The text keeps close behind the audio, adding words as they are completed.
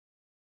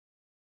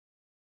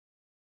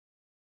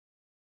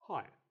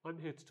Hi, I'm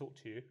here to talk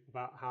to you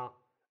about how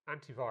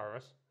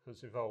antivirus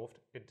has evolved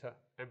into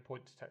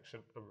endpoint detection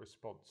and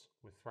response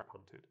with threat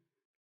hunting.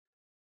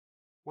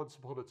 Once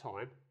upon a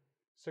time,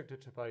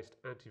 signature-based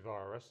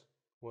antivirus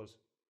was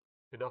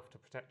enough to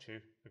protect you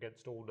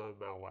against all known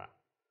malware.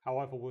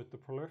 However, with the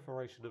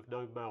proliferation of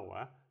known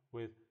malware,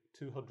 with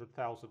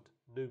 200,000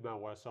 new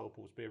malware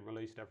samples being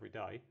released every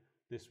day,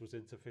 this was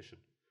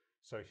insufficient.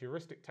 So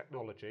heuristic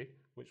technology,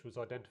 which was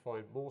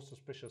identifying more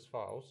suspicious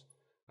files,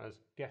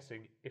 as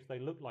guessing if they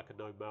look like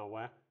a known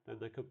malware, then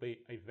they could be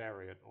a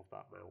variant of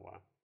that malware.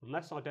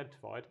 Unless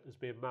identified as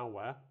being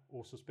malware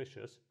or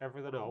suspicious,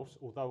 everything else,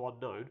 although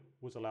unknown,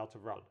 was allowed to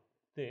run.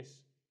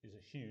 This is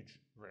a huge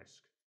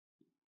risk.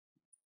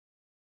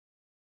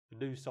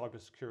 The new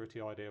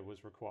cybersecurity idea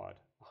was required,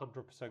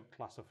 100%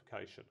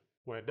 classification,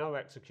 where no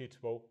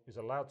executable is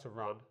allowed to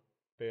run,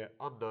 be it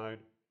unknown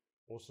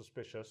or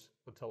suspicious,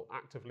 until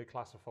actively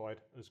classified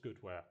as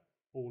goodware,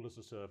 all as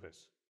a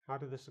service. How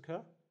did this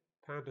occur?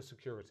 Panda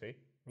Security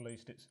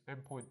released its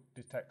Endpoint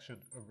Detection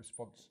and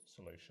Response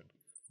solution,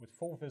 with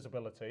full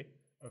visibility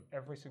of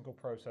every single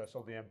process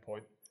on the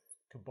endpoint,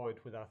 combined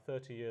with our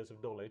 30 years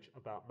of knowledge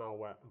about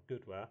malware and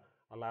goodware,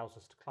 allows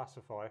us to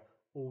classify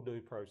all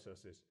new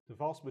processes. The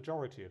vast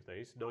majority of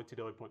these,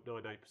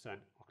 99.98%,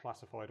 are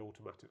classified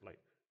automatically,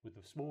 with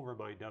the small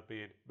remainder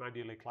being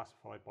manually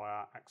classified by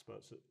our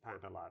experts at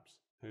Panda Labs,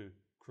 who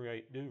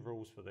create new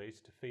rules for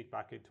these to feed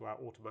back into our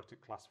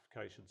automatic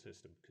classification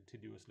system,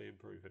 continuously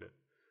improving it.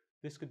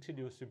 This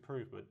continuous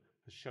improvement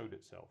has shown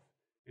itself.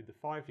 In the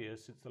 5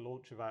 years since the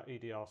launch of our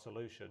EDR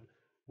solution,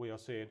 we are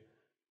seeing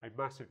a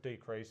massive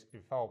decrease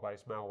in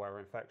file-based malware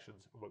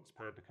infections amongst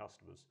Panda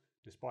customers,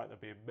 despite there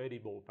being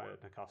many more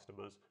Panda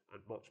customers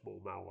and much more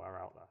malware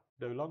out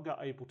there. No longer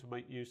able to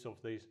make use of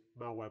these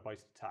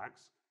malware-based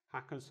attacks,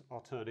 hackers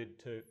are turning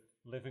to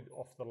living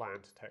off the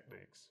land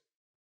techniques.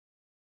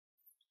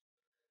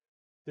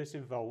 This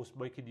involves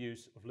making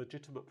use of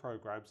legitimate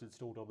programs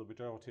installed on the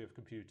majority of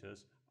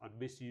computers and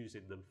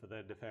misusing them for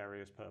their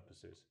nefarious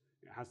purposes.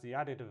 It has the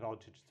added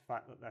advantage of the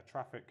fact that their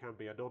traffic can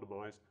be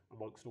anonymised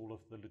amongst all of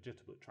the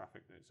legitimate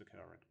traffic that is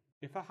occurring.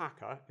 If a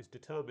hacker is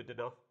determined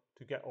enough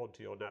to get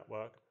onto your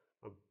network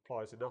and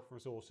applies enough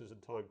resources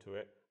and time to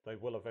it, they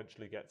will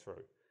eventually get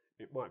through.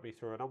 It might be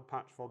through an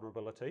unpatched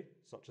vulnerability,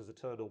 such as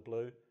Eternal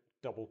Blue,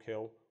 Double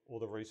Kill, or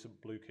the recent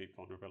Bluekeep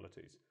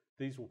vulnerabilities.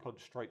 These will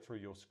punch straight through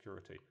your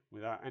security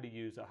without any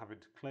user having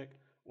to click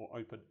or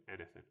open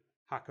anything.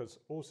 Hackers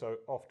also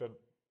often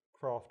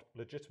craft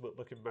legitimate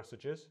looking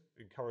messages,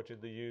 encouraging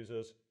the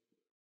users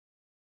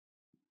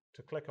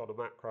to click on a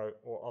macro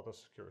or other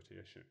security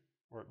issue.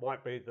 Or it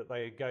might be that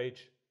they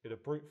engage in a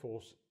brute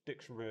force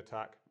dictionary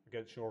attack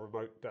against your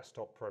remote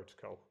desktop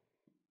protocol.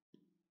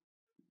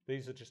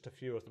 These are just a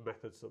few of the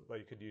methods that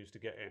they can use to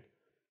get in.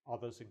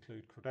 Others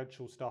include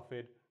credential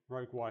stuffing,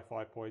 rogue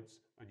Wi-Fi points,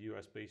 and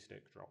USB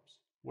stick drops.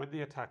 When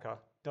the attacker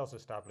does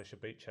establish a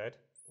beachhead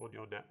on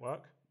your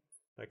network,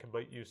 they can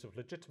make use of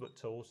legitimate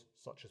tools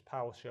such as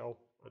PowerShell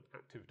and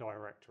Active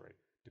Directory,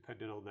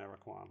 depending on their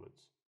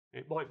requirements.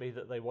 It might be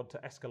that they want to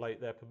escalate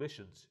their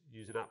permissions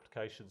using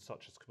applications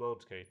such as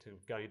Command Key to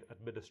gain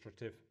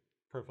administrative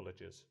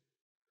privileges.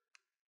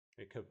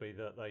 It could be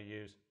that they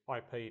use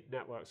IP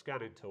network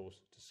scanning tools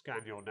to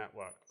scan your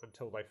network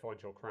until they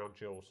find your crown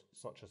jewels,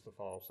 such as the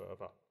file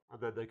server. And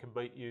then they can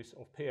make use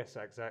of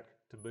PSExec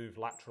to move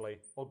laterally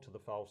onto the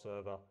file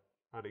server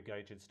and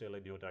engage in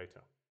stealing your data.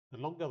 The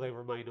longer they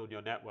remain on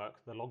your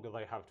network, the longer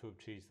they have to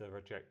achieve their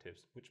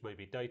objectives, which may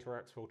be data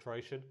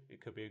exfiltration, it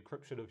could be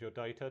encryption of your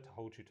data to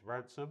hold you to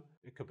ransom,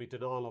 it could be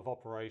denial of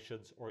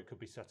operations, or it could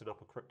be setting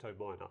up a crypto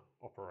miner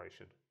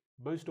operation.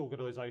 Most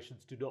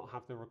organisations do not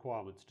have the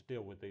requirements to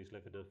deal with these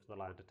living off the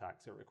land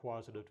attacks. It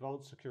requires an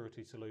advanced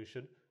security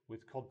solution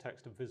with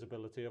context and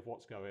visibility of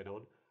what's going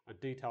on, and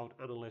detailed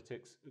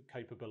analytics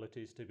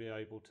capabilities to be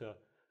able to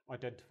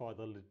identify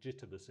the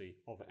legitimacy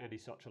of any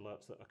such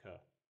alerts that occur.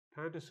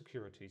 Panda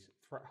Security's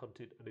Threat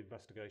Hunting and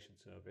Investigation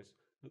Service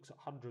looks at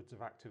hundreds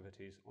of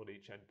activities on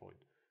each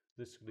endpoint.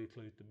 This can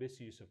include the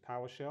misuse of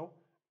PowerShell,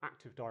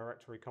 Active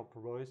Directory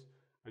compromise,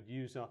 and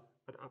user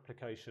and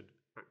application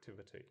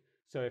activity.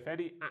 So if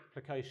any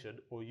application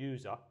or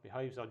user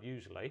behaves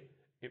unusually,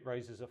 it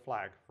raises a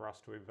flag for us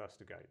to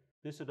investigate.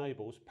 This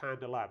enables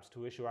Panda Labs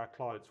to issue our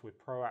clients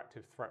with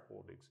proactive threat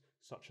warnings,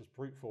 such as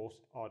brute force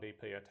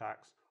RDP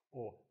attacks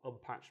or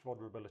unpatched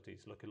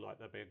vulnerabilities looking like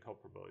they're being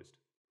compromised.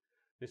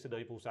 This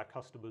enables our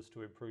customers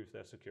to improve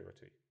their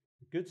security.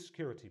 A good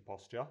security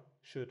posture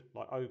should,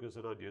 like ogres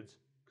and onions,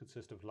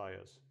 consist of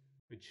layers.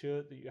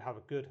 Ensure that you have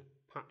a good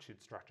patching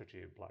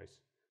strategy in place.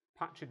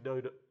 Patching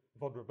known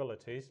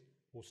vulnerabilities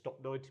will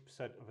stop 90%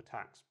 of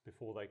attacks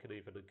before they can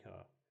even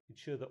occur.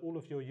 Ensure that all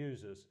of your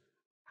users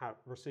have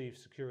received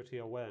security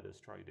awareness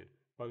training,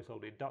 both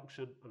on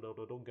induction and on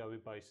an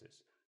ongoing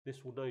basis.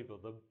 This will enable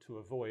them to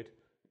avoid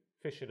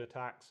phishing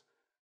attacks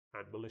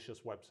and malicious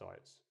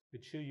websites.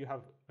 Ensure you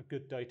have a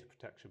good data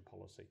protection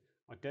policy.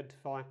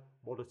 Identify,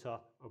 monitor,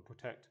 and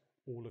protect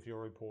all of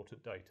your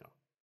important data.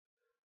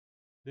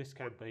 This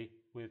can be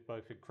with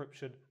both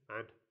encryption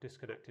and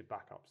disconnected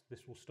backups.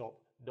 This will stop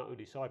not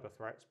only cyber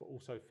threats, but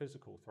also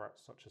physical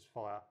threats such as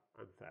fire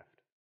and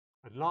theft.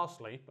 And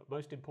lastly, but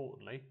most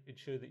importantly,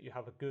 ensure that you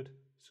have a good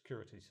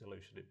security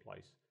solution in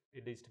place.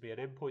 It needs to be an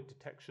endpoint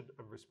detection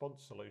and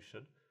response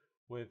solution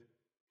with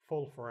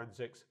full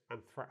forensics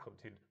and threat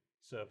hunting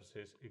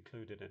services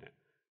included in it.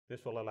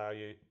 This will allow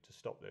you to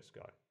stop this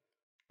guy.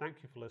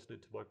 Thank you for listening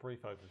to my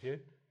brief overview.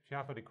 If you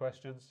have any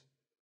questions,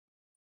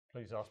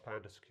 please ask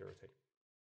Panda Security.